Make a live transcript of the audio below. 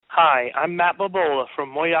Hi, I'm Matt Bobola from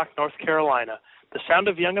Moyock, North Carolina. The Sound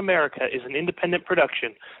of Young America is an independent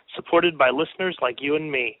production supported by listeners like you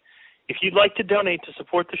and me. If you'd like to donate to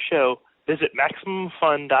support the show, visit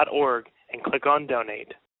MaximumFun.org and click on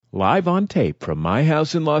Donate. Live on tape from my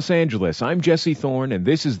house in Los Angeles, I'm Jesse Thorne, and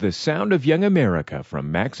this is The Sound of Young America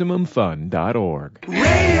from MaximumFun.org.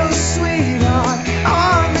 Radio sweetheart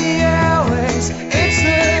on the airways, it's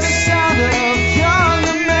the sound of young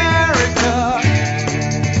America.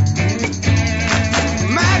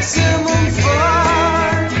 Maximum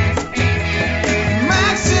fun,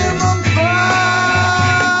 maximum fun,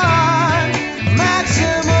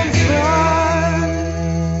 maximum fun.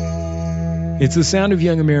 It's The Sound of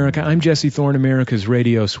Young America. I'm Jesse Thorne, America's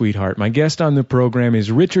radio sweetheart. My guest on the program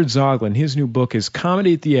is Richard Zoglin. His new book is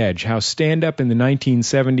Comedy at the Edge, How Stand-Up in the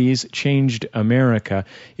 1970s Changed America.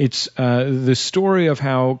 It's the story of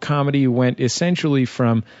how comedy went essentially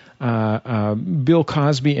from Bill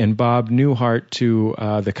Cosby and Bob Newhart to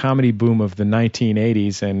the comedy boom of the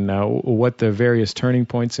 1980s and what the various turning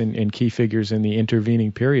points and key figures in the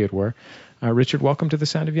intervening period were. Richard, welcome to The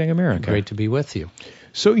Sound of Young America. Great to be with you.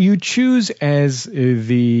 So you choose as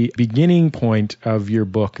the beginning point of your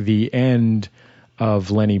book the end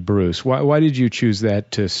of Lenny Bruce. Why did you choose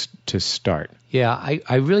that to start? Yeah,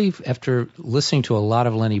 I really, after listening to a lot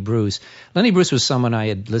of Lenny Bruce was someone I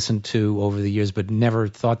had listened to over the years but never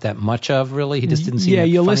thought that much of, really. He just didn't seem Yeah, that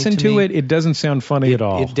you funny listen to it, it doesn't sound funny at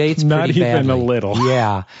all. It dates Not pretty even badly. a little.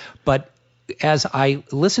 Yeah, but as I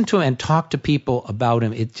listened to him and talked to people about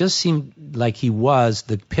him, it just seemed like he was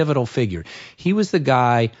the pivotal figure. He was the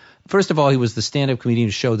guy, first of all, he was the stand-up comedian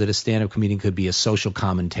who showed that a stand-up comedian could be a social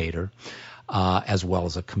commentator as well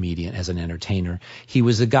as a comedian, as an entertainer. He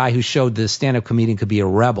was the guy who showed the stand-up comedian could be a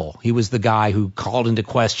rebel. He was the guy who called into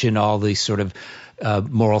question all these sort of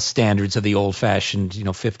moral standards of the old-fashioned,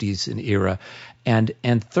 50s and era. And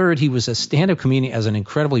third, he was a stand-up comedian as an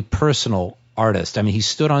incredibly personal artist. I mean, he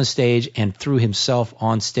stood on stage and threw himself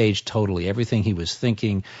on stage totally. Everything he was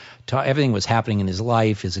thinking, everything was happening in his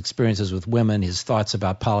life, his experiences with women, his thoughts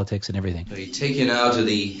about politics and everything. We take you now to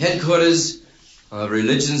the headquarters of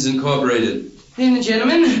Religions Incorporated. Evening,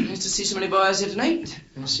 gentlemen. Nice to see so many boys here tonight.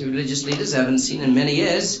 I see religious leaders I haven't seen in many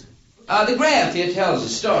years. The graph here tells a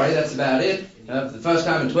story, that's about it. For the first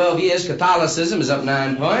time in 12 years, Catholicism is up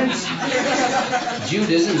 9 points.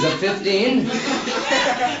 Judaism is up 15.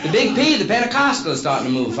 The big P, the Pentecostal, is starting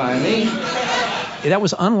to move finally. That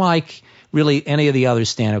was unlike really any of the other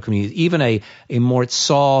stand-up comedians. Even a Mort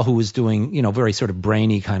Saul, who was doing, very sort of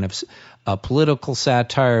brainy kind of political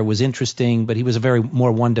satire, was interesting, but he was a very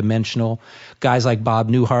more one-dimensional. Guys like Bob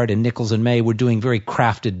Newhart and Nichols and May were doing very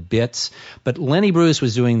crafted bits. But Lenny Bruce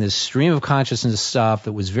was doing this stream of consciousness stuff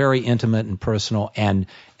that was very intimate and personal and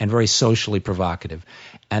very socially provocative.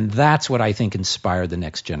 And that's what I think inspired the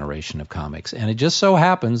next generation of comics. And it just so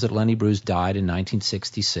happens that Lenny Bruce died in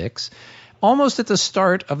 1966. Almost at the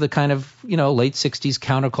start of the kind of, late 60s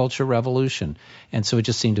counterculture revolution. And so it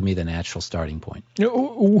just seemed to me the natural starting point.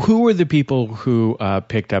 Who were the people who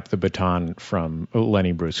picked up the baton from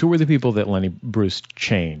Lenny Bruce? Who were the people that Lenny Bruce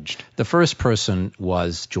changed? The first person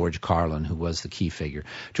was George Carlin, who was the key figure.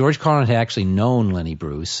 George Carlin had actually known Lenny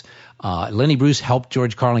Bruce. Lenny Bruce helped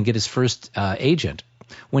George Carlin get his first agent.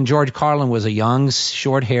 When George Carlin was a young,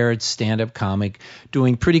 short-haired stand-up comic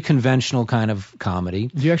doing pretty conventional kind of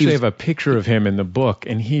comedy. You actually have a picture of him in the book,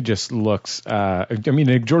 and he just looks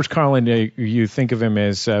George Carlin, you think of him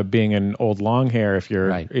as being an old long hair if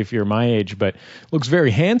you're my age, but looks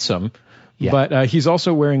very handsome. Yeah. But he's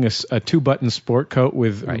also wearing a two-button sport coat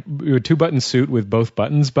with a two-button suit with both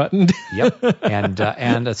buttons buttoned. Yep, and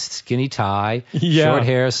a skinny tie, short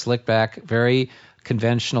hair, slick back, very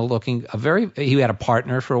conventional looking. He had a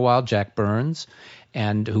partner for a while, Jack Burns,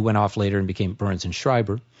 and who went off later and became Burns and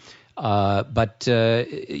Schreiber. But then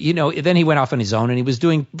he went off on his own, and he was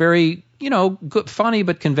doing very, good, funny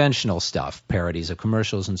but conventional stuff, parodies of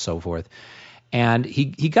commercials and so forth. And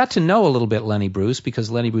he got to know a little bit Lenny Bruce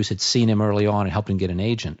because Lenny Bruce had seen him early on and helped him get an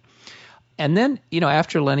agent. And then,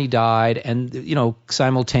 after Lenny died and,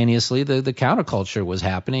 simultaneously the counterculture was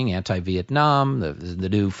happening, anti-Vietnam, the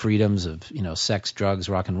new freedoms of, sex, drugs,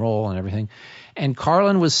 rock and roll and everything. And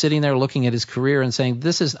Carlin was sitting there looking at his career and saying,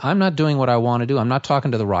 I'm not doing what I want to do. I'm not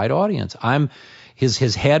talking to the right audience.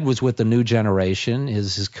 His head was with the new generation.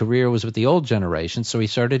 His career was with the old generation. So he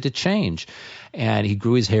started to change. And he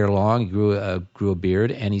grew his hair long, he grew a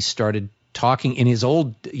beard, and he started talking in his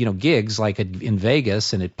old, gigs like in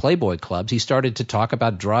Vegas and at Playboy clubs. He started to talk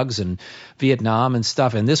about drugs and Vietnam and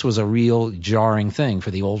stuff, and this was a real jarring thing for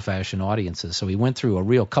the old-fashioned audiences. So he went through a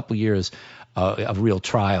real couple years of real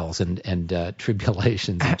trials and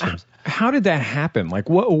tribulations in terms. How did that happen? Like,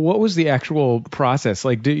 what was the actual process?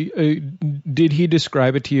 Like, did he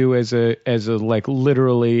describe it to you as a like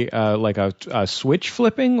literally like a switch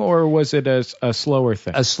flipping, or was it a slower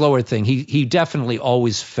thing? A slower thing. He definitely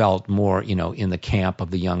always felt more, in the camp of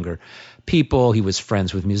the younger people. He was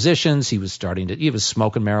friends with musicians. He was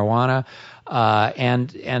smoking marijuana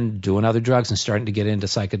and doing other drugs and starting to get into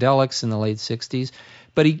psychedelics in the late 60s.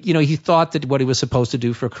 But he thought that what he was supposed to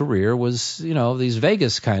do for a career was, these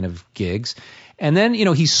Vegas kind of gigs. And then,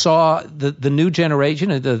 he saw the new generation,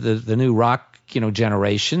 the new rock,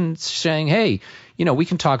 generation saying, hey, we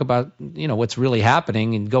can talk about, what's really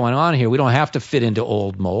happening and going on here. We don't have to fit into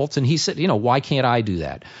old molds. And he said, why can't I do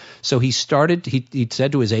that? So he said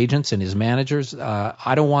to his agents and his managers,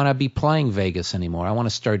 I don't want to be playing Vegas anymore. I want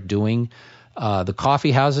to start doing the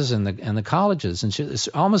coffee houses and the colleges, and it's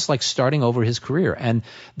almost like starting over his career. And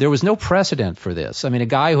there was no precedent for this. I mean, a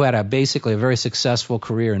guy who had basically a very successful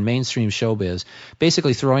career in mainstream showbiz,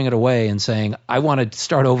 basically throwing it away and saying, I want to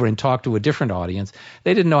start over and talk to a different audience.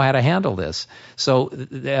 They didn't know how to handle this. So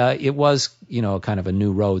it was, kind of a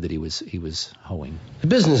new road that he was hoeing. The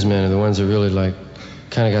businessmen are the ones that really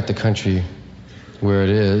kind of got the country where it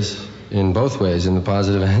is in both ways, in the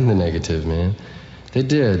positive and the negative, man. They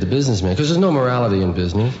did, the businessmen, because there's no morality in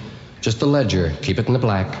business. Just the ledger. Keep it in the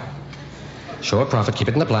black. Show a profit. Keep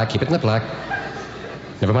it in the black. Keep it in the black.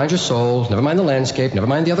 Never mind your soul. Never mind the landscape. Never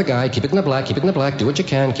mind the other guy. Keep it in the black. Keep it in the black. Do what you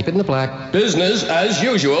can. Keep it in the black. Business as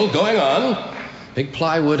usual going on. Big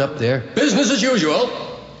plywood up there. Business as usual.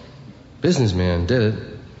 Businessman did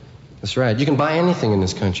it. That's right. You can buy anything in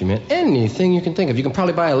this country, man. Anything you can think of. You can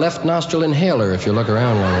probably buy a left nostril inhaler if you look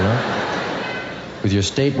around long enough. With your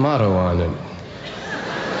state motto on it.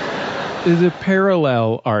 The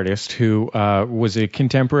parallel artist who was a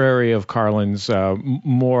contemporary of Carlin's,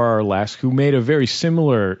 more or less, who made a very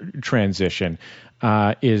similar transition,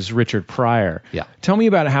 is Richard Pryor. Yeah. Tell me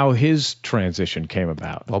about how his transition came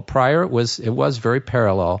about. Well, Pryor was very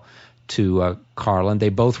parallel to Carlin. They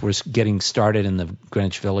both were getting started in the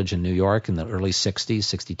Greenwich Village in New York in the early 60s,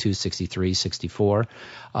 62, 63, 64.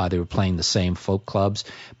 They were playing the same folk clubs.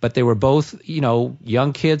 But they were both,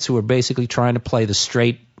 young kids who were basically trying to play the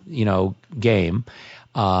straight game.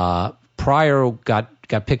 Pryor got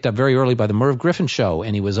picked up very early by the Merv Griffin Show,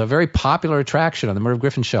 and he was a very popular attraction on the Merv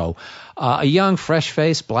Griffin Show. A young,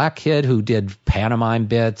 fresh-faced black kid who did pantomime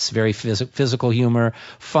bits, very physical humor,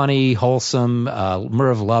 funny, wholesome.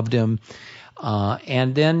 Merv loved him.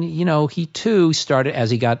 And then, he too started, as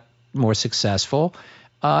he got more successful,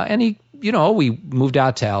 and he we moved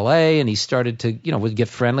out to L.A. and he started to, would get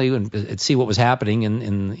friendly and see what was happening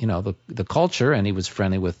in the culture. And he was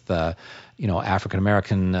friendly with,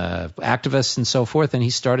 African-American activists and so forth. And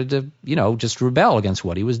he started to, just rebel against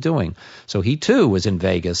what he was doing. So he, too, was in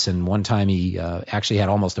Vegas. And one time he actually had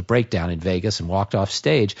almost a breakdown in Vegas and walked off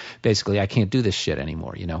stage. Basically, I can't do this shit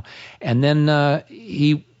anymore, And then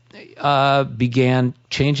he began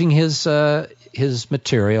changing his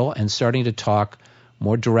material and starting to talk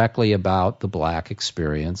more directly about the black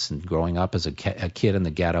experience and growing up as a kid in the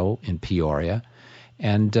ghetto in Peoria.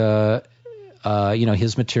 And,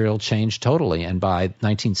 his material changed totally. And by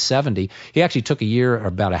 1970, he actually took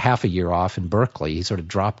about a half a year off in Berkeley. He sort of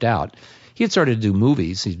dropped out. He had started to do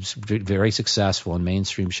movies. He was very successful in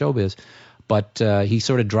mainstream showbiz. But he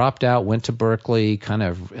sort of dropped out, went to Berkeley, kind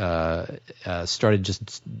of started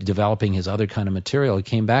just developing his other kind of material. He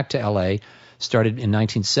came back to L.A., started in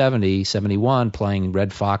 1971 playing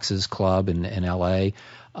Red Fox's Club in L.A.,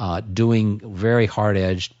 doing very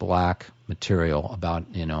hard-edged black material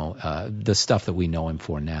about, the stuff that we know him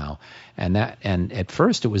for now. And at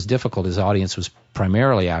first it was difficult. His audience was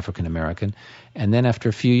primarily African-American. And then after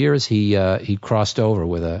a few years, he crossed over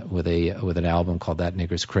with an album called That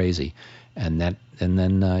Nigger's Crazy. And then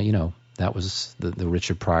that was the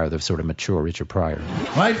Richard Pryor, the sort of mature Richard Pryor.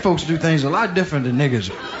 White folks do things a lot different than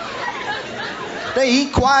niggers. They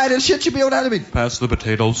eat quiet and shit. You be able to be. Pass the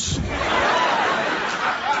potatoes.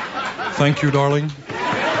 Thank you, darling.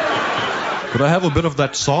 Could I have a bit of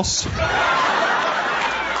that sauce?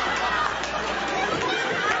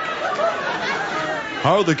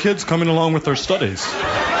 How are the kids coming along with their studies?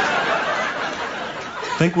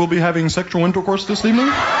 Think we'll be having sexual intercourse this evening?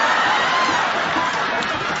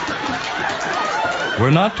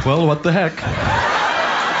 We're not? Well, what the heck?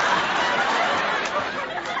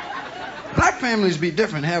 Black families be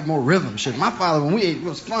different, have more rhythm. Shit, my father, when we ate, it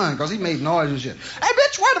was fun because he made noise and shit. Hey,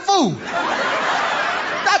 bitch, where the food?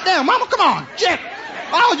 Goddamn, mama, come on, shit.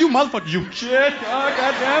 Oh, you motherfucker, you shit. Oh,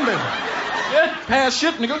 goddamn it. Shit, pass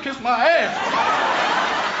shit, nigga, kiss my ass.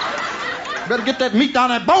 Better get that meat down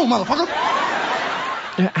that bone, motherfucker.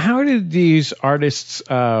 How did these artists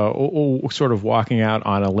sort of walking out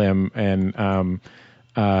on a limb and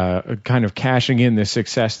kind of cashing in the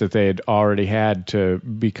success that they had already had to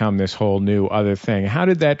become this whole new other thing, how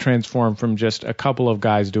did that transform from just a couple of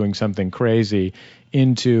guys doing something crazy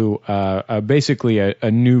into basically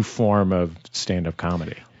a new form of stand-up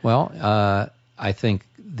comedy? Well, I think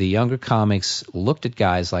the younger comics looked at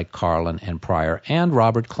guys like Carlin and Pryor and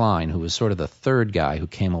Robert Klein, who was sort of the third guy who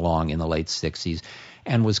came along in the late 60s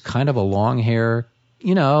and was kind of a long hair,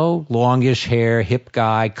 longish hair, hip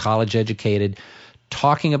guy, college educated,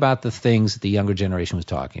 talking about the things that the younger generation was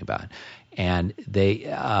talking about. And they,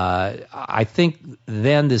 I think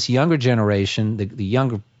then this younger generation, the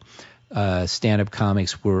younger stand-up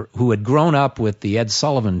comics who had grown up with the Ed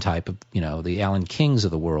Sullivan type of, the Alan Kings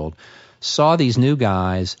of the world, saw these new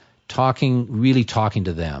guys really talking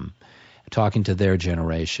to them, talking to their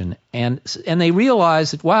generation, and they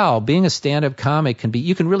realized that, wow, being a stand-up comic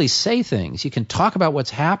you can really say things, you can talk about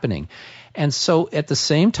what's happening. And so at the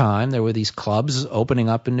same time, there were these clubs opening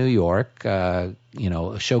up in New York,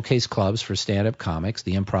 showcase clubs for stand-up comics,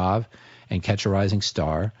 the Improv and Catch a Rising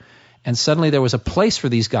Star, and suddenly there was a place for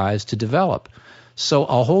these guys to develop. So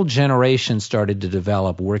a whole generation started to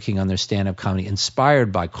develop working on their stand-up comedy,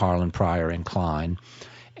 inspired by Carlin, Pryor, and Klein,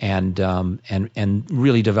 and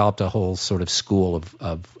really developed a whole sort of school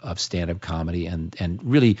of stand-up comedy, and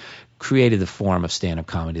really created the form of stand-up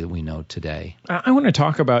comedy that we know today. I want to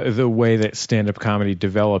talk about the way that stand-up comedy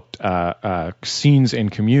developed scenes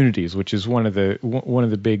and communities, which is one of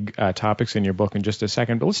the big topics in your book in just a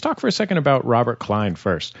second. But let's talk for a second about Robert Klein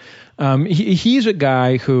first. He's a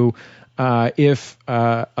guy who, if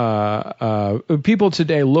people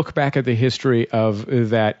today look back at the history of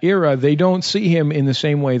that era, they don't see him in the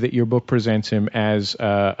same way that your book presents him as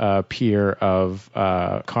a peer of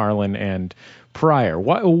Carlin and Pryor.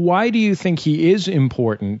 Why do you think he is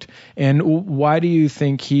important, and why do you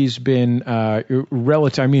think he's been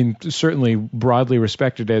certainly broadly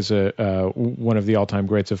respected as one of the all-time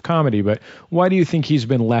greats of comedy, but why do you think he's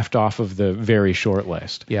been left off of the very short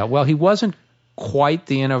list? Yeah, well, he wasn't quite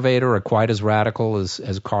the innovator or quite as radical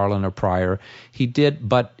as Carlin or Pryor.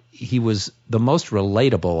 But he was the most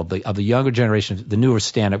relatable of the younger generation, the newer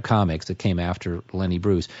stand-up comics that came after Lenny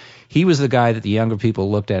Bruce. He was the guy that the younger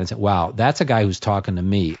people looked at and said, wow, that's a guy who's talking to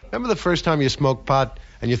me. Remember the first time you smoked pot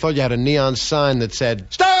and you thought you had a neon sign that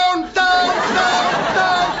said, Stone, Stone, Stone,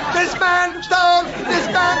 Stone, this man, Stone, this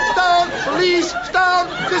man, Stone, police, Stone,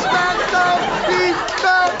 this man, Stone, police,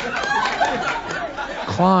 Stone.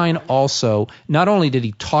 Klein also, not only did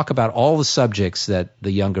he talk about all the subjects that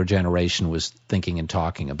the younger generation was thinking and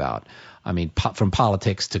talking about, from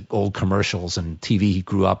politics to old commercials and TV he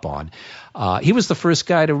grew up on, he was the first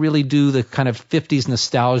guy to really do the kind of 50s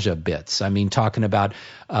nostalgia bits. Talking about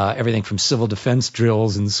everything from civil defense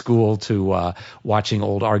drills in school to watching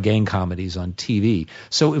old Argane comedies on TV.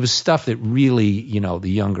 So it was stuff that really,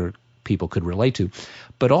 the younger people could relate to.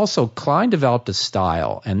 But also Klein developed a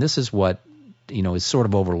style, and this is what is sort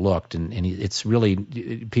of overlooked, and it's really,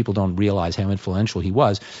 people don't realize how influential he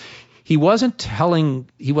was. He wasn't telling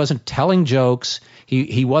jokes.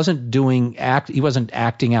 He wasn't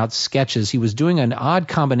acting out sketches. He was doing an odd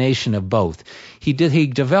combination of both. He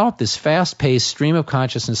developed this fast-paced stream of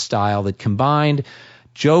consciousness style that combined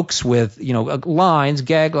jokes with gag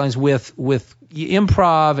lines with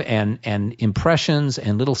improv and impressions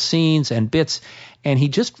and little scenes and bits, and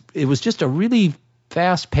it was just a really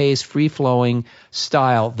fast-paced, free-flowing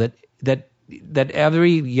style that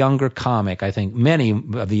every younger comic, I think many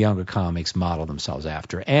of the younger comics model themselves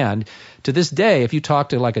after. And to this day, if you talk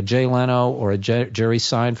to like a Jay Leno or a Jerry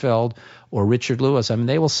Seinfeld or Richard Lewis,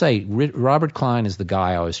 they will say, Robert Klein is the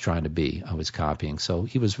guy I was trying to be, I was copying. So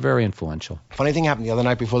he was very influential. Funny thing happened the other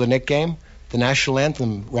night before the Knicks game. The national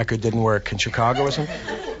anthem record didn't work in Chicago or something.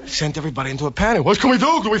 Sent everybody into a panic. What can we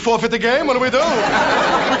do? Do we forfeit the game? What do we do? We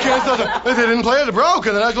can't start if they didn't play it, it broke.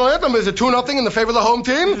 And the national anthem is 2-0 in the favor of the home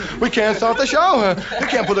team. We can't start the show. We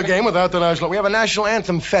can't put a game without the national. We have a national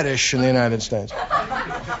anthem fetish in the United States.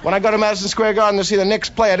 When I go to Madison Square Garden to see the Knicks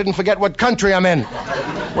play, I didn't forget what country I'm in.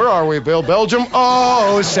 Where are we, Bill? Belgium?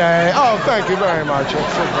 Oh, say. Oh, thank you very much.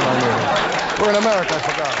 We're in America, I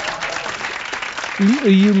forgot.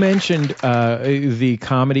 You mentioned the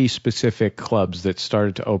comedy-specific clubs that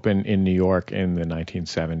started to open in New York in the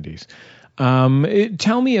 1970s.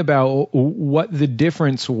 Tell me about what the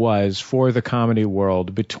difference was for the comedy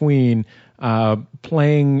world between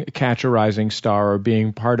playing Catch a Rising Star or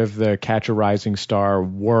being part of the Catch a Rising Star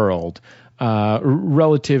world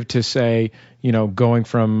relative to, say, going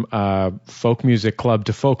from folk music club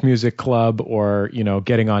to folk music club, or,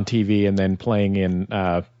 getting on TV and then playing in,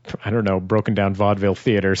 broken down vaudeville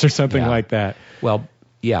theaters or something like that. Well,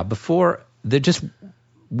 yeah, before there just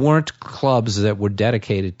weren't clubs that were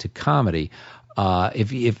dedicated to comedy.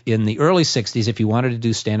 If in the early 60s, if you wanted to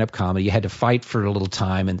do stand-up comedy, you had to fight for a little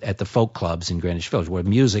time at the folk clubs in Greenwich Village, where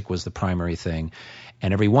music was the primary thing.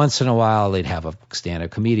 And every once in a while, they'd have a stand-up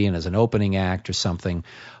comedian as an opening act or something.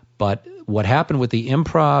 But what happened with the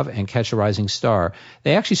Improv and Catch a Rising Star,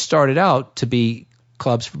 they actually started out to be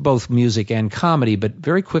clubs for both music and comedy, but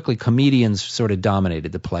very quickly comedians sort of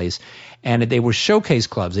dominated the place. And they were showcase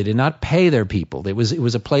clubs. They did not pay their people. It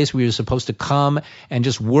was a place where you were supposed to come and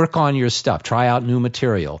just work on your stuff, try out new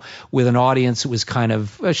material with an audience that was kind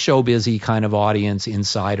of a showbiz-y kind of audience,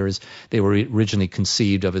 insiders. They were originally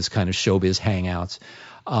conceived of as kind of showbiz hangouts.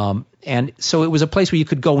 And so it was a place where you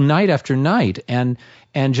could go night after night and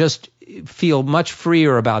just feel much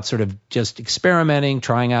freer about sort of just experimenting,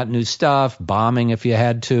 trying out new stuff, bombing if you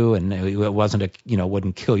had to, and it wasn't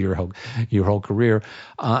wouldn't kill your whole career.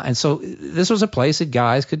 And so this was a place that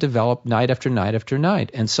guys could develop night after night after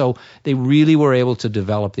night. And so they really were able to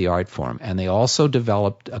develop the art form. And they also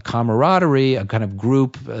developed a camaraderie, a kind of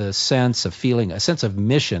group sense of feeling, a sense of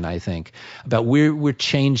mission, I think, about we're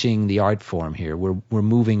changing the art form here. We're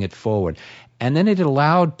moving it forward. And then it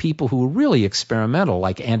allowed people who were really experimental,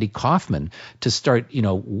 like Andy Kaufman, to start,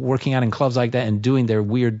 working out in clubs like that and doing their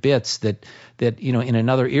weird bits that in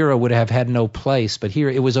another era would have had no place. But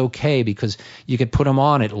here it was okay because you could put them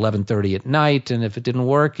on at 11:30 at night, and if it didn't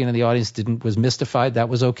work, the audience was mystified. That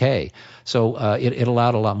was okay. So it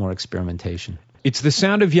allowed a lot more experimentation. It's The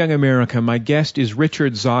Sound of Young America. My guest is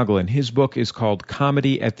Richard Zoglin. His book is called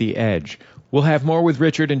Comedy at the Edge. We'll have more with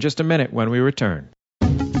Richard in just a minute when we return.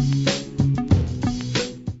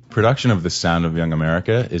 Production of The Sound of Young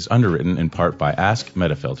America is underwritten in part by Ask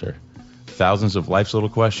Metafilter. Thousands of life's little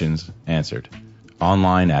questions answered.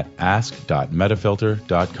 Online at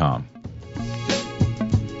ask.metafilter.com.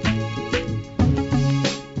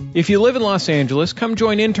 If you live in Los Angeles, come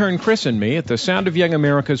join intern Chris and me at the Sound of Young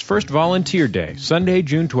America's first Volunteer Day, Sunday,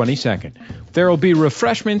 June 22nd. There will be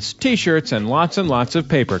refreshments, T-shirts, and lots of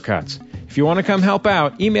paper cuts. If you want to come help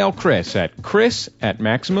out, email Chris at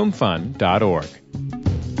chris@MaximumFun.org.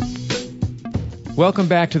 Welcome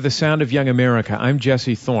back to The Sound of Young America. I'm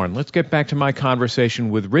Jesse Thorne. Let's get back to my conversation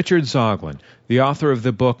with Richard Zoglin, the author of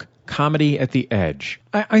the book Comedy at the Edge.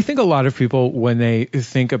 I think a lot of people, when they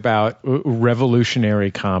think about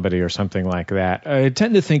revolutionary comedy or something like that,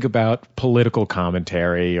 tend to think about political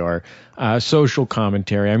commentary or social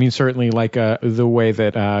commentary. I mean, certainly like the way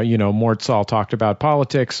that, Mort Sahl talked about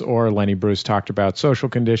politics, or Lenny Bruce talked about social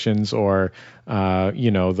conditions, or,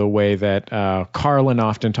 the way that Carlin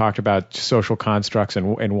often talked about social constructs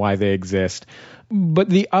and why they exist. But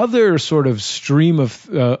the other sort of stream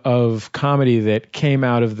of comedy that came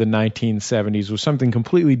out of the 1970s was something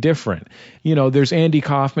completely different. There's Andy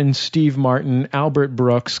Kaufman, Steve Martin, Albert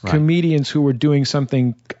Brooks, comedians who were doing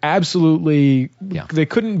something absolutely, they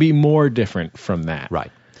couldn't be more different from that.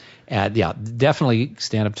 Right. Definitely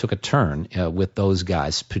stand-up took a turn with those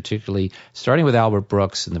guys, particularly starting with Albert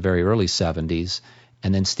Brooks in the very early 70s,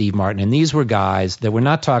 and then Steve Martin. And these were guys that were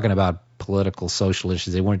not talking about political, social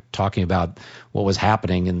issues. They weren't talking about what was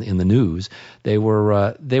happening in the news. They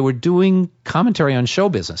were doing commentary on show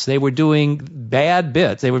business. They were doing bad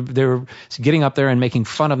bits. They were getting up there and making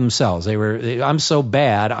fun of themselves. I'm so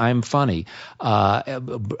bad, I'm funny.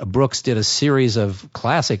 Brooks did a series of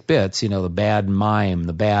classic bits. The bad mime,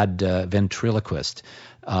 the bad ventriloquist,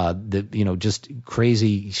 just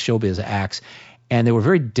crazy showbiz acts, and they were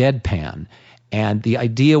very deadpan. And the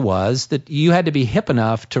idea was that you had to be hip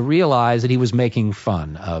enough to realize that he was making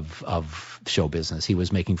fun of show business. He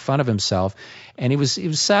was making fun of himself, and he was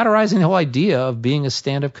satirizing the whole idea of being a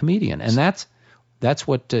stand-up comedian. And that's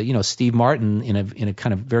what Steve Martin in a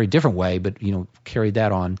kind of very different way, but carried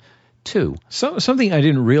that on too. Something I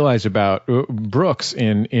didn't realize about Brooks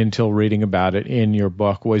until reading about it in your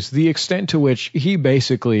book was the extent to which he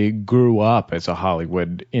basically grew up as a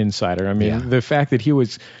Hollywood insider. I mean, the fact that he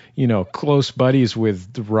was, close buddies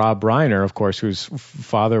with Rob Reiner, of course, whose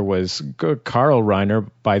father was Carl Reiner,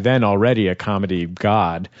 by then already a comedy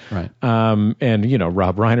god. Right. And,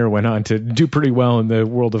 Rob Reiner went on to do pretty well in the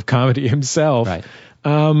world of comedy himself. Right.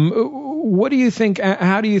 What do you think?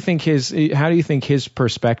 How do you think his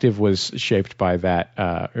perspective was shaped by that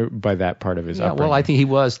part of his upbringing? Well, I think he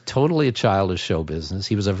was totally a child of show business.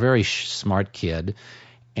 He was a very smart kid,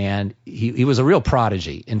 and he was a real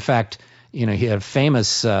prodigy. In fact, he had a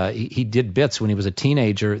famous, he did bits when he was a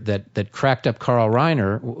teenager that cracked up Carl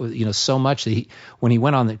Reiner, so much that when he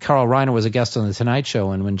went on, Carl Reiner was a guest on The Tonight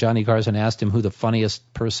Show, and when Johnny Carson asked him who the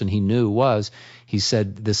funniest person he knew was, he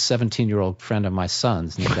said, this 17-year-old friend of my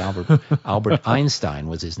son's named Albert Einstein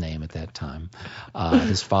was his name at that time.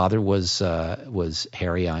 His father was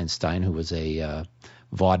Harry Einstein, who was a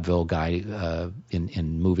vaudeville guy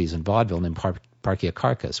in movies and vaudeville, named Parkia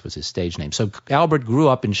Karkas was his stage name. So Albert grew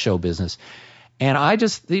up in show business. And I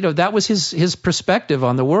just, that was his perspective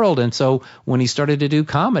on the world. And so when he started to do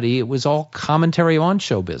comedy, it was all commentary on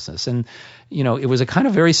show business. And, it was a kind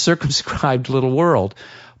of very circumscribed little world.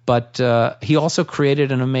 But he also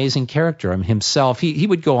created an amazing character. I mean, himself, he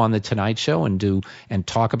would go on The Tonight Show and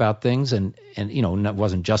talk about things and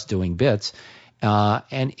wasn't just doing bits.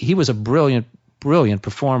 And he was a brilliant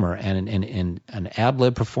performer and an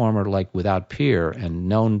ad-lib performer like without peer, and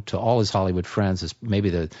known to all his Hollywood friends as maybe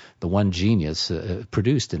the one genius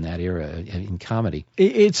produced in that era in comedy.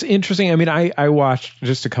 It's interesting. I mean, I watched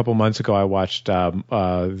just a couple months ago. I watched one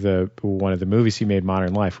of the movies he made,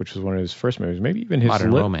 Modern Life, which was one of his first movies, maybe even his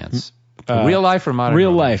Modern Romance. Real Life or Modern Real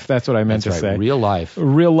Romance? Life, that's what I meant to say. Real Life.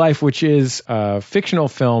 Real Life, which is a fictional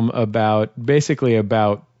film about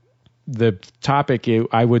the topic.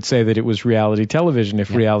 I would say that it was reality television,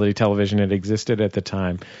 if reality television had existed at the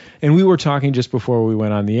time. And we were talking just before we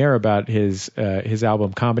went on the air about his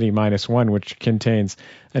album Comedy -1, which contains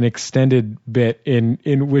an extended bit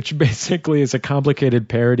in which basically is a complicated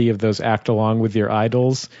parody of those Act Along with Your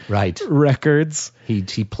Idols records.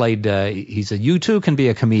 He played. He said, "You too can be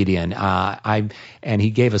a comedian." And he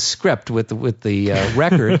gave a script with the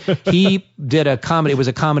record. He did a comedy. It was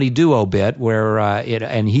a comedy duo bit where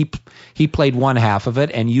he played one half of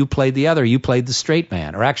it, and you played the other. You played the straight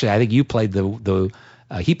man, or actually, I think you played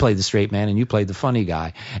he played the straight man, and you played the funny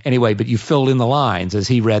guy. Anyway, but you filled in the lines as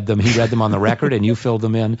he read them. He read them on the record, and you filled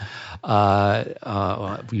them in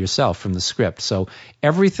yourself from the script. So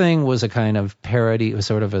everything was a kind of parody,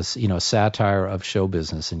 sort of a satire of show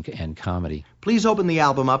business and comedy. Please open the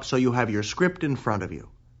album up so you have your script in front of you.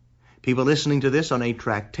 People listening to this on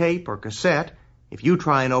 8-track tape or cassette, if you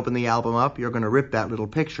try and open the album up, you're going to rip that little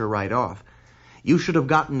picture right off. You should have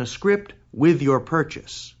gotten a script with your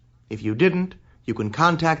purchase. If you didn't, you can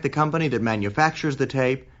contact the company that manufactures the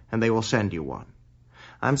tape, and they will send you one.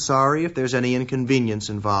 I'm sorry if there's any inconvenience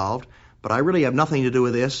involved, but I really have nothing to do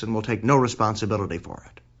with this and will take no responsibility for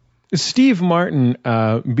it. Steve Martin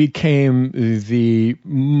became the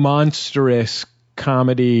monstrous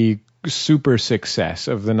comedy super success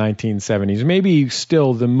of the 1970s, maybe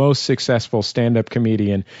still the most successful stand-up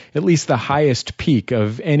comedian, at least the highest peak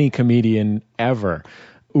of any comedian ever.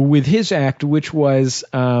 With his act, which was,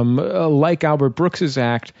 like Albert Brooks's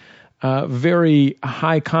act, very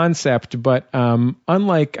high concept, but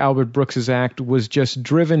unlike Albert Brooks's act, was just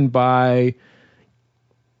driven by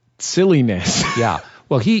silliness. Yeah.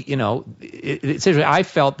 Well, it's interesting. I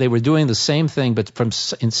felt they were doing the same thing, but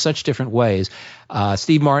in such different ways.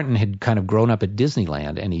 Steve Martin had kind of grown up at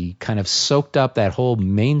Disneyland, and he kind of soaked up that whole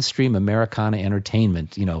mainstream Americana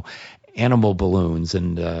entertainment, animal balloons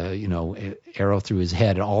and arrow through his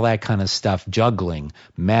head and all that kind of stuff, juggling,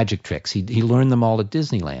 magic tricks. He learned them all at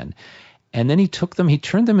Disneyland, and then he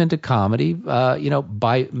turned them into comedy,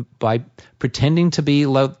 by pretending to be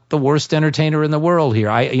the worst entertainer in the world here.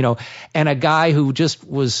 And a guy who just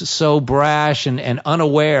was so brash and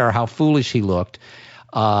unaware how foolish he looked.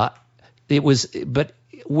 But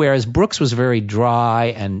whereas Brooks was very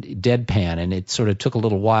dry and deadpan, and it sort of took a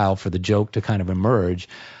little while for the joke to kind of emerge.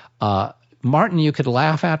 Martin, you could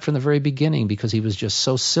laugh at from the very beginning because he was just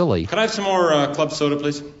so silly. Could I have some more club soda,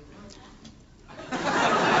 please?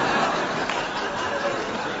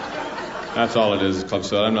 That's all it is, club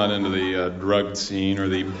soda. I'm not into the drug scene or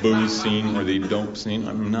the booze scene or the dope scene.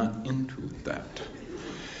 I'm not into that.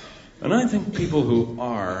 And I think people who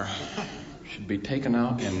are should be taken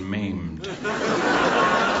out and maimed.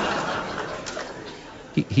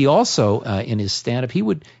 He also, in his stand-up, he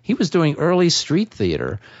was doing early street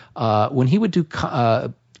theater when he would do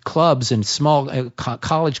clubs and small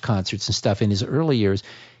college concerts and stuff in his early years.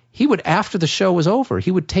 He would, after the show was over,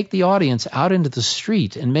 he would take the audience out into the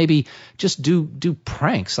street and maybe just do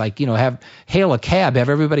pranks, like, hail a cab, have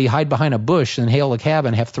everybody hide behind a bush and hail a cab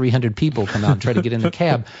and have 300 people come out and try to get in the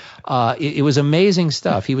cab. It was amazing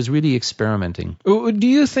stuff. He was really experimenting. Do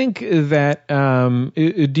you think to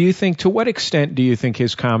what extent do you think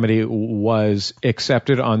his comedy was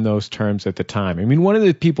accepted on those terms at the time? I mean, one of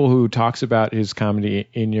the people who talks about his comedy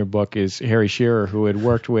in your book is Harry Shearer, who had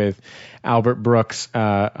worked with Albert Brooks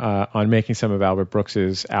on making some of Albert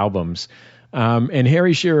Brooks's albums. And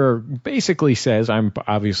Harry Shearer basically says, I'm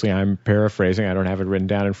paraphrasing, I don't have it written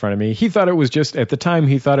down in front of me. He thought it was just, at the time,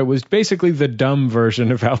 he thought it was basically the dumb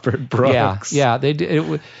version of Albert Brooks. Yeah.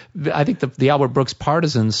 I think the Albert Brooks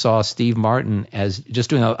partisans saw Steve Martin as just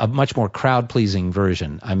doing a much more crowd-pleasing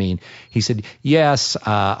version. I mean, he said, yes,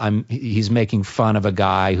 he's making fun of a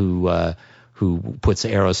guy who puts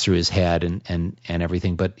arrows through his head and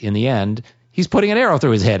everything, but in the end, he's putting an arrow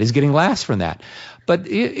through his head. He's getting laughs from that. But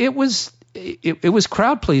it was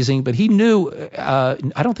crowd pleasing, but he knew. I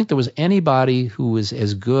don't think there was anybody who was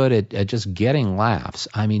as good at just getting laughs.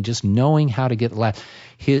 I mean, just knowing how to get laughs.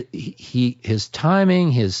 His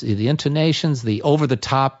timing, the intonations, the over the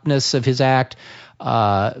topness of his act.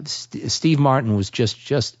 Steve Martin was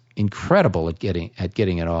just incredible at getting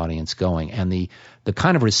an audience going, and the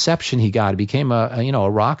kind of reception he got, he became a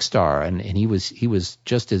rock star, and he was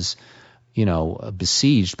just as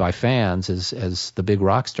besieged by fans as the big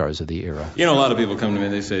rock stars of the era. A lot of people come to me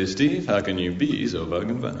and they say, Steve, how can you be so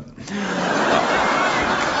fucking funny?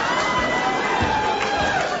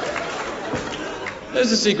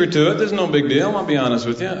 There's a secret to it. There's no big deal. I'll be honest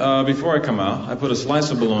with you. Before I come out, I put a slice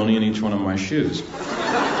of bologna in each one of my shoes.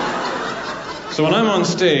 So when I'm on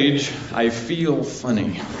stage, I feel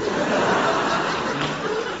funny.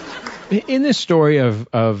 In this story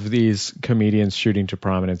of these comedians shooting to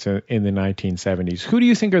prominence in the 1970s, who do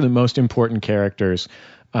you think are the most important characters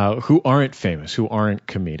who aren't famous, who aren't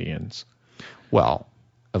comedians? Well,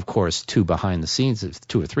 of course, two or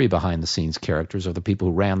three behind-the-scenes characters are the people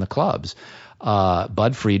who ran the clubs.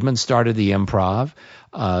 Bud Friedman started the Improv,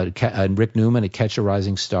 and Rick Newman at Catch a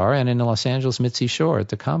Rising Star, and in Los Angeles, Mitzi Shore at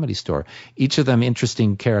the Comedy Store. Each of them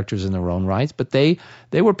interesting characters in their own rights, but they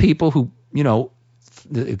were people who,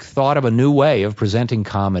 thought of a new way of presenting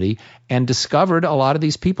comedy and discovered a lot of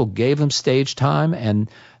these people, gave them stage time, and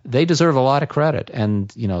they deserve a lot of credit.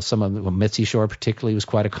 And, some of them, Mitzi Shore particularly was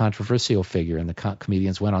quite a controversial figure, and the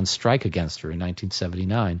comedians went on strike against her in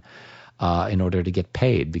 1979 in order to get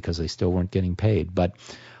paid because they still weren't getting paid. But,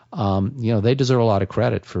 they deserve a lot of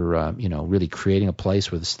credit for, really creating a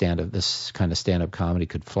place where this kind of stand-up comedy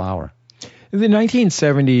could flower. The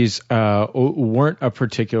 1970s weren't a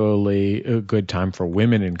particularly good time for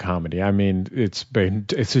women in comedy. I mean, it's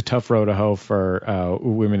a tough road to hoe for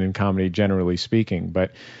women in comedy, generally speaking.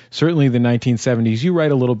 But certainly the 1970s, you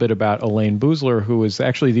write a little bit about Elaine Boosler, who was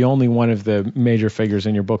actually the only one of the major figures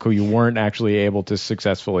in your book who you weren't actually able to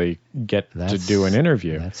successfully get to do an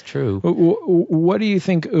interview. That's true. What do you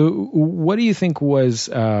think? What do you think was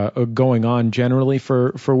going on generally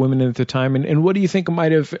for women at the time, and what do you think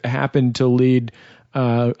might have happened to lead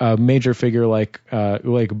a major figure like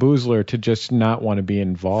Boosler to just not want to be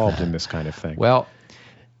involved in this kind of thing? Well,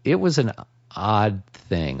 it was an odd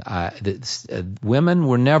thing. Women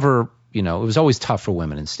were never, it was always tough for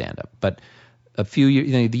women in stand-up. But a few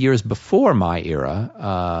years, the years before my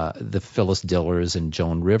era, the Phyllis Dillers and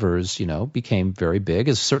Joan Rivers, became very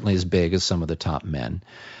big, certainly as big as some of the top men.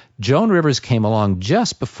 Joan Rivers came along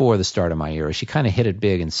just before the start of my era. She kind of hit it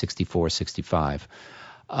big in 64, 65.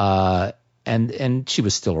 And she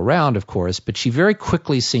was still around, of course, but she very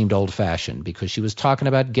quickly seemed old-fashioned because she was talking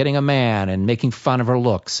about getting a man and making fun of her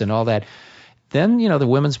looks and all that. Then, the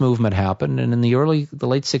women's movement happened, and in the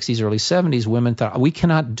late 60s, early 70s, women thought, we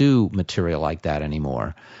cannot do material like that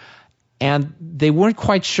anymore. And they weren't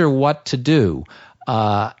quite sure what to do.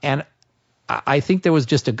 And I think there was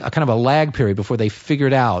just a kind of a lag period before they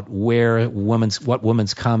figured out what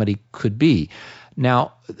women's comedy could be.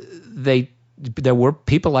 Now, there were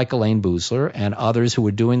people like Elaine Boosler and others who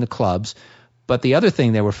were doing the clubs, but the other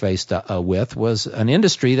thing they were faced with was an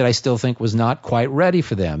industry that I still think was not quite ready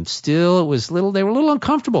for them. Still, they were a little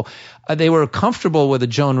uncomfortable. They were comfortable with a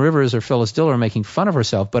Joan Rivers or Phyllis Diller making fun of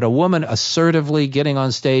herself, but a woman assertively getting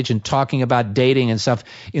on stage and talking about dating and stuff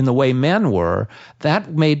in the way men were, that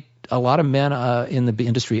made a lot of men in the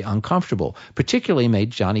industry uncomfortable, particularly made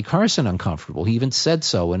Johnny Carson uncomfortable. He even said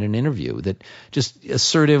so in an interview that just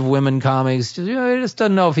assertive women comics, he just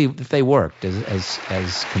doesn't know if they worked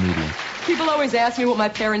as comedians. People always ask me what my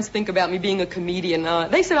parents think about me being a comedian.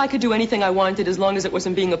 They said I could do anything I wanted as long as it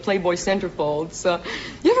wasn't being a Playboy centerfold. So,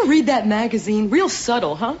 you ever read that magazine? Real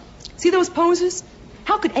subtle, huh? See those poses?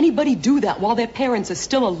 How could anybody do that while their parents are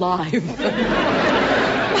still alive?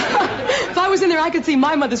 If I was in there, I could see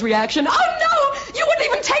my mother's reaction. Oh, no! You wouldn't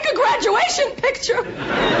even take a graduation picture!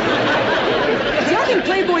 See, I think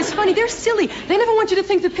Playboy's funny. They're silly. They never want you to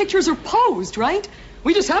think the pictures are posed, right?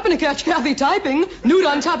 We just happened to catch Kathy typing nude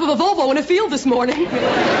on top of a Volvo in a field this morning.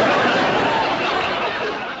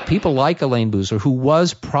 People like Elaine Boosler, who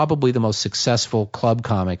was probably the most successful club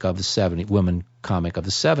comic of the 70s, woman comic of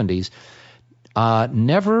the 70s,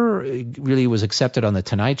 never really was accepted on The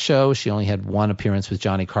Tonight Show. She only had one appearance with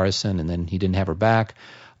Johnny Carson, and then he didn't have her back.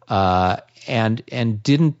 And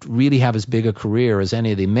didn't really have as big a career as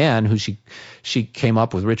any of the men who she came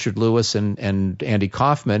up with, Richard Lewis and Andy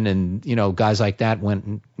Kaufman, and guys like that went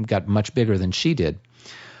and got much bigger than she did.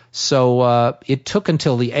 So it took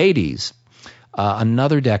until the 80s,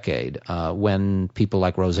 another decade, when people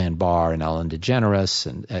like Roseanne Barr and Ellen DeGeneres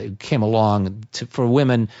and came along for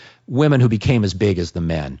women who became as big as their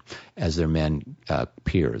men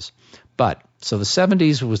peers. But so the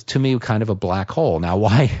 70s was, to me, kind of a black hole. Now,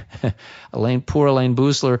 why poor Elaine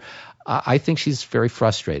Boosler, I think she's very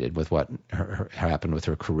frustrated with what happened with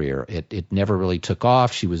her career. It never really took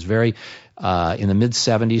off. She was very, in the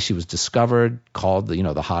mid-70s, she was discovered, called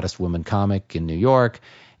the hottest woman comic in New York,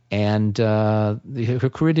 and her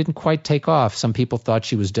career didn't quite take off. Some people thought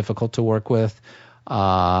she was difficult to work with,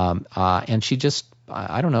 and she just,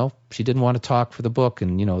 I don't know, she didn't want to talk for the book,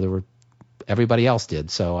 and everybody else did,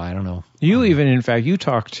 so I don't know. You even, in fact, you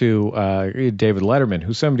talked to David Letterman,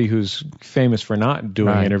 who's somebody who's famous for not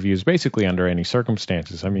doing interviews basically under any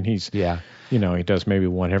circumstances. I mean, he does maybe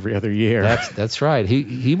one every other year. That's right.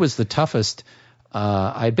 He was the toughest.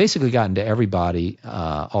 I'd basically gotten to everybody,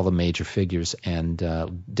 all the major figures, and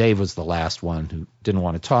Dave was the last one who didn't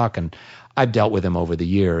want to talk, and I've dealt with him over the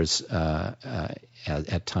years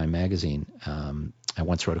at Time Magazine. I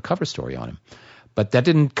once wrote a cover story on him. But that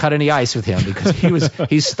didn't cut any ice with him because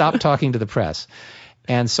he stopped talking to the press.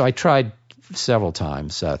 And so I tried several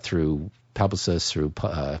times through publicists, through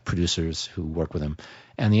producers who work with him,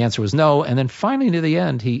 and the answer was no. And then finally, near the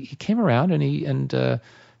end, he came around and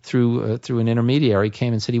through an intermediary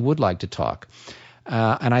came and said he would like to talk.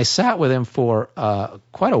 And I sat with him for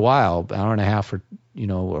quite a while, an hour and a half or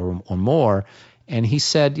more. And he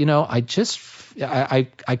said, I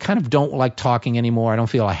kind of don't like talking anymore. I don't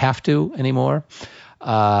feel I have to anymore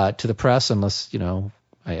to the press unless,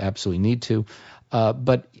 I absolutely need to.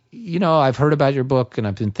 But, I've heard about your book and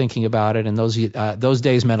I've been thinking about it, and those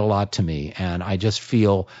days meant a lot to me. And I just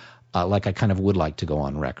feel like I kind of would like to go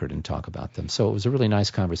on record and talk about them. So it was a really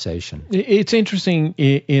nice conversation. It's interesting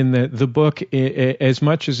in the book, as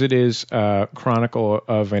much as it is a chronicle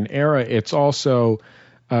of an era, it's also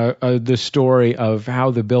the story of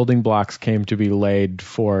how the building blocks came to be laid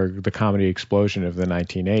for the comedy explosion of the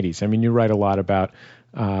 1980s. I mean, you write a lot about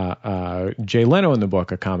Jay Leno in the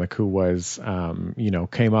book, a comic who was,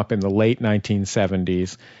 came up in the late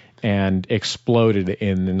 1970s and exploded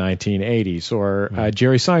in the 1980s, or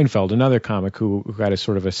Jerry Seinfeld, another comic who had a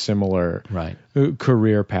sort of a similar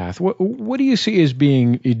career path. What do you see as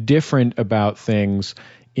being different about things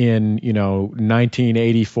in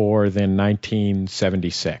 1984 than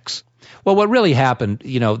 1976? Well, what really happened,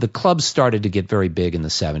 the clubs started to get very big in the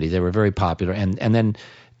 70s. They were very popular, and then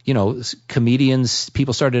comedians,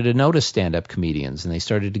 people started to notice stand-up comedians, and they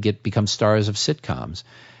started to become stars of sitcoms.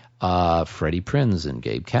 Freddie Prinze and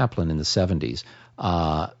Gabe Kaplan in the 70s,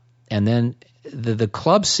 and then the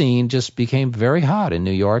club scene just became very hot in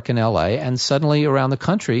New York and L.A., and suddenly around the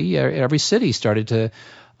country, every city started to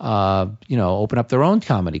open up their own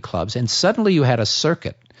comedy clubs, and suddenly you had a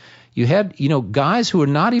circuit. You had, guys who were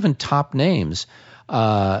not even top names,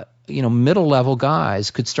 middle-level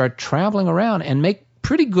guys could start traveling around and make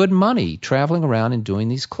pretty good money traveling around and doing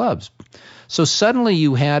these clubs. So suddenly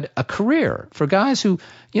you had a career for guys who,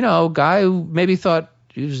 guy who maybe thought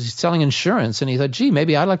he was selling insurance and he thought, gee,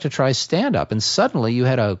 maybe I'd like to try stand-up. And suddenly you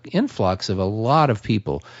had an influx of a lot of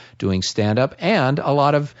people doing stand-up and a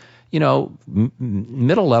lot of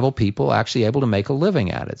middle-level people actually able to make a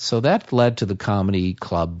living at it. So that led to the comedy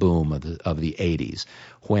club boom of the 80s,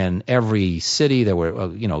 when every city, there were,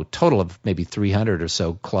 total of maybe 300 or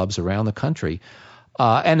so clubs around the country.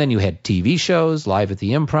 And then you had TV shows, Live at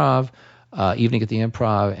the Improv, Evening at the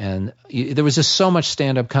Improv, and there was just so much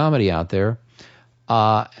stand-up comedy out there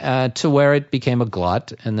to where it became a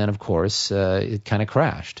glut, and then of course it kind of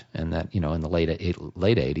crashed, and that in the late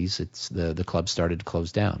 80s, the club started to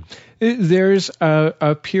close down. There's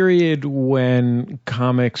a period when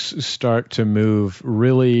comics start to move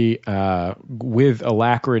really with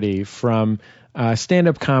alacrity from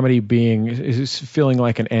stand-up comedy feeling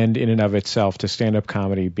like an end in and of itself to stand-up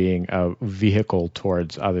comedy being a vehicle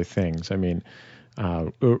towards other things. I mean,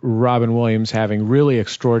 Robin Williams having really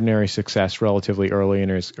extraordinary success relatively early in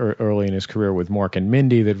his career with Mork and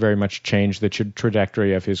Mindy that very much changed the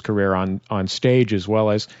trajectory of his career on stage as well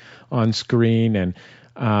as on screen, and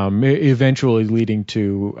eventually leading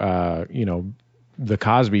to the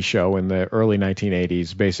Cosby Show in the early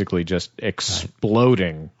 1980s basically just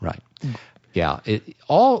exploding. Right. Yeah.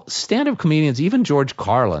 All stand-up comedians, even George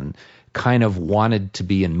Carlin, kind of wanted to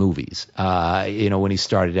be in movies. When he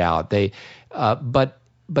started out,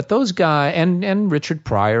 but those guys and Richard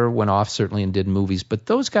Pryor went off certainly and did movies, but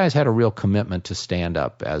those guys had a real commitment to stand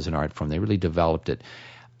up as an art form. They really developed it.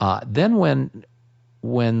 Then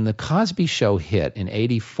when the Cosby Show hit in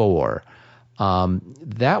 '84,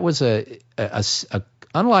 that was a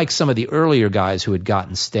unlike some of the earlier guys who had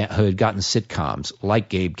gotten sitcoms like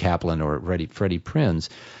Gabe Kaplan or Freddie Prinze.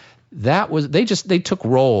 They took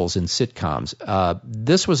roles in sitcoms.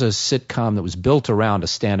 This was a sitcom that was built around a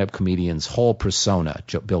stand-up comedian's whole persona,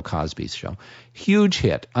 Bill Cosby's Show. Huge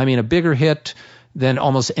hit. I mean, a bigger hit than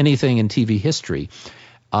almost anything in TV history.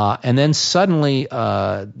 And then suddenly,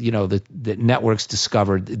 the networks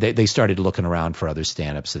discovered they started looking around for other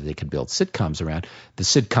stand-ups that they could build sitcoms around. The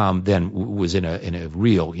sitcom then was in a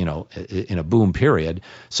real, in a boom period.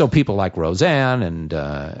 So people like Roseanne and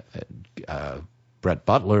Brett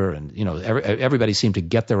Butler and everybody seemed to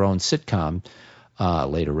get their own sitcom.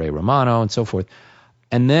 Later Ray Romano and so forth.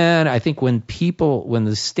 And then I think when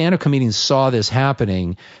the stand-up comedians saw this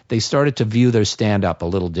happening, they started to view their stand-up a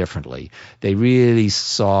little differently. They really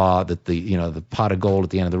saw that the pot of gold at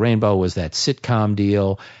the end of the rainbow was that sitcom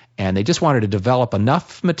deal, and they just wanted to develop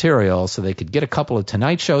enough material so they could get a couple of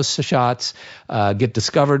Tonight Show shots, get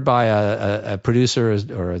discovered by a producer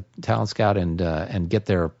or a talent scout, and get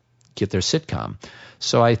their sitcom.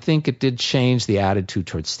 So I think it did change the attitude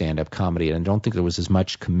towards stand-up comedy, and I don't think there was as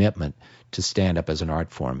much commitment to stand-up as an art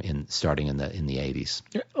form starting in the 80s.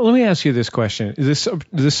 Let me ask you this question.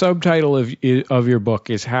 The subtitle of your book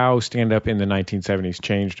is How Stand-Up in the 1970s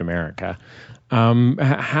Changed America.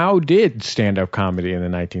 How did stand-up comedy in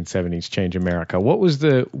the 1970s change America? What was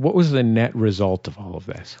the net result of all of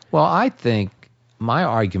this? Well, I think my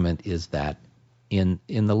argument is that in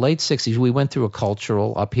the late 60s, we went through a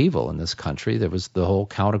cultural upheaval in this country. There was the whole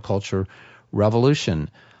counterculture revolution.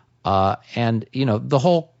 And the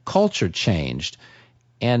whole culture changed.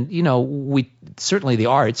 And, we certainly the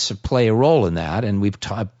arts play a role in that. And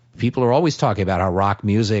people are always talking about how rock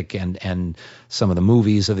music and some of the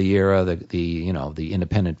movies of the era, the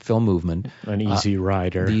independent film movement. An Easy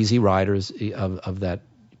Rider. The Easy Riders of that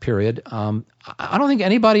period. I don't think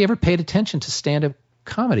anybody ever paid attention to stand-up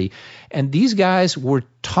comedy. And these guys were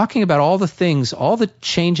talking about all the things, all the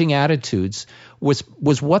changing attitudes was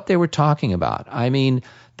what they were talking about. I mean,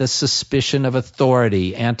 the suspicion of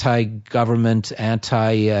authority, anti-government,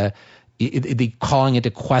 the calling into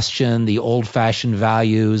question the old-fashioned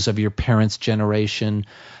values of your parents' generation,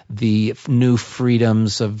 the new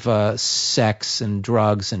freedoms of sex and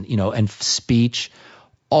drugs and speech.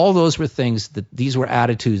 All those were things these were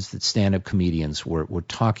attitudes that stand-up comedians were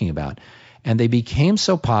talking about. And they became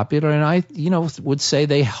so popular, and I, would say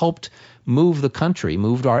they helped move the country,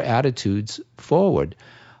 moved our attitudes forward.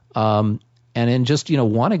 And in just,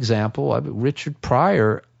 one example, Richard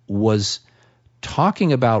Pryor was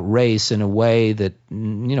talking about race in a way that,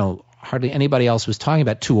 hardly anybody else was talking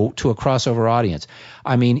about to a crossover audience.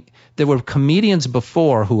 I mean, there were comedians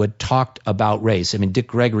before who had talked about race. I mean, Dick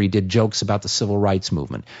Gregory did jokes about the civil rights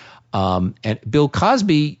movement. And Bill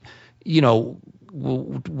Cosby,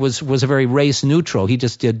 was a very race neutral. He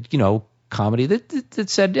just did, comedy that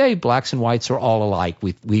said, hey, blacks and whites are all alike.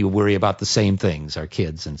 We worry about the same things, our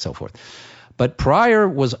kids and so forth. But Pryor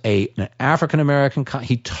was an African-American.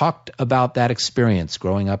 He talked about that experience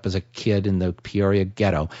growing up as a kid in the Peoria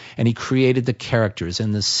ghetto, and he created the characters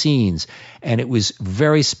and the scenes, and it was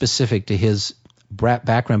very specific to his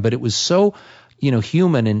background, but it was so,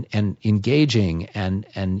 human and engaging and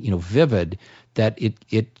vivid that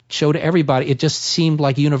it showed everybody. It just seemed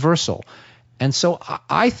like universal. And so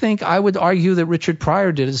I think I would argue that Richard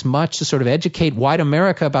Pryor did as much to sort of educate white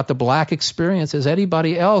America about the black experience as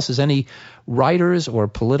anybody else, as any writers or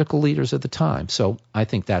political leaders at the time. So I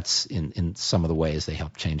think that's in some of the ways they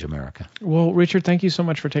helped change America. Well, Richard, thank you so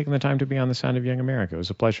much for taking the time to be on The Sound of Young America. It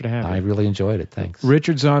was a pleasure to have you. I really enjoyed it. Thanks.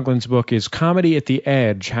 Richard Zoglin's book is Comedy at the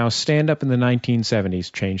Edge, How Stand-Up in the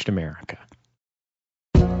 1970s Changed America.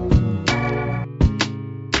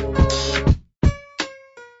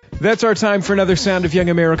 That's our time for another Sound of Young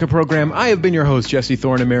America program. I have been your host, Jesse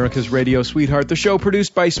Thorne, America's radio sweetheart. The show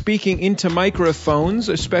produced by Speaking Into Microphones.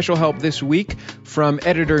 A special help this week from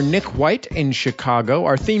editor Nick White in Chicago.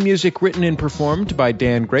 Our theme music written and performed by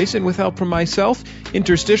Dan Grayson with help from myself.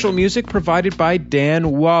 Interstitial music provided by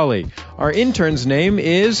Dan Wally. Our intern's name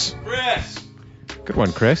is... Chris! Good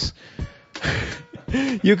one, Chris.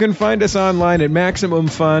 You can find us online at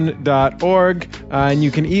MaximumFun.org, and you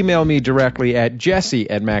can email me directly at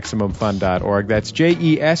jesse@MaximumFun.org. That's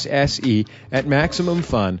JESSE at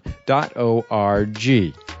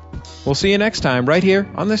MaximumFun.org. We'll see you next time right here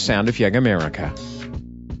on The Sound of Young America.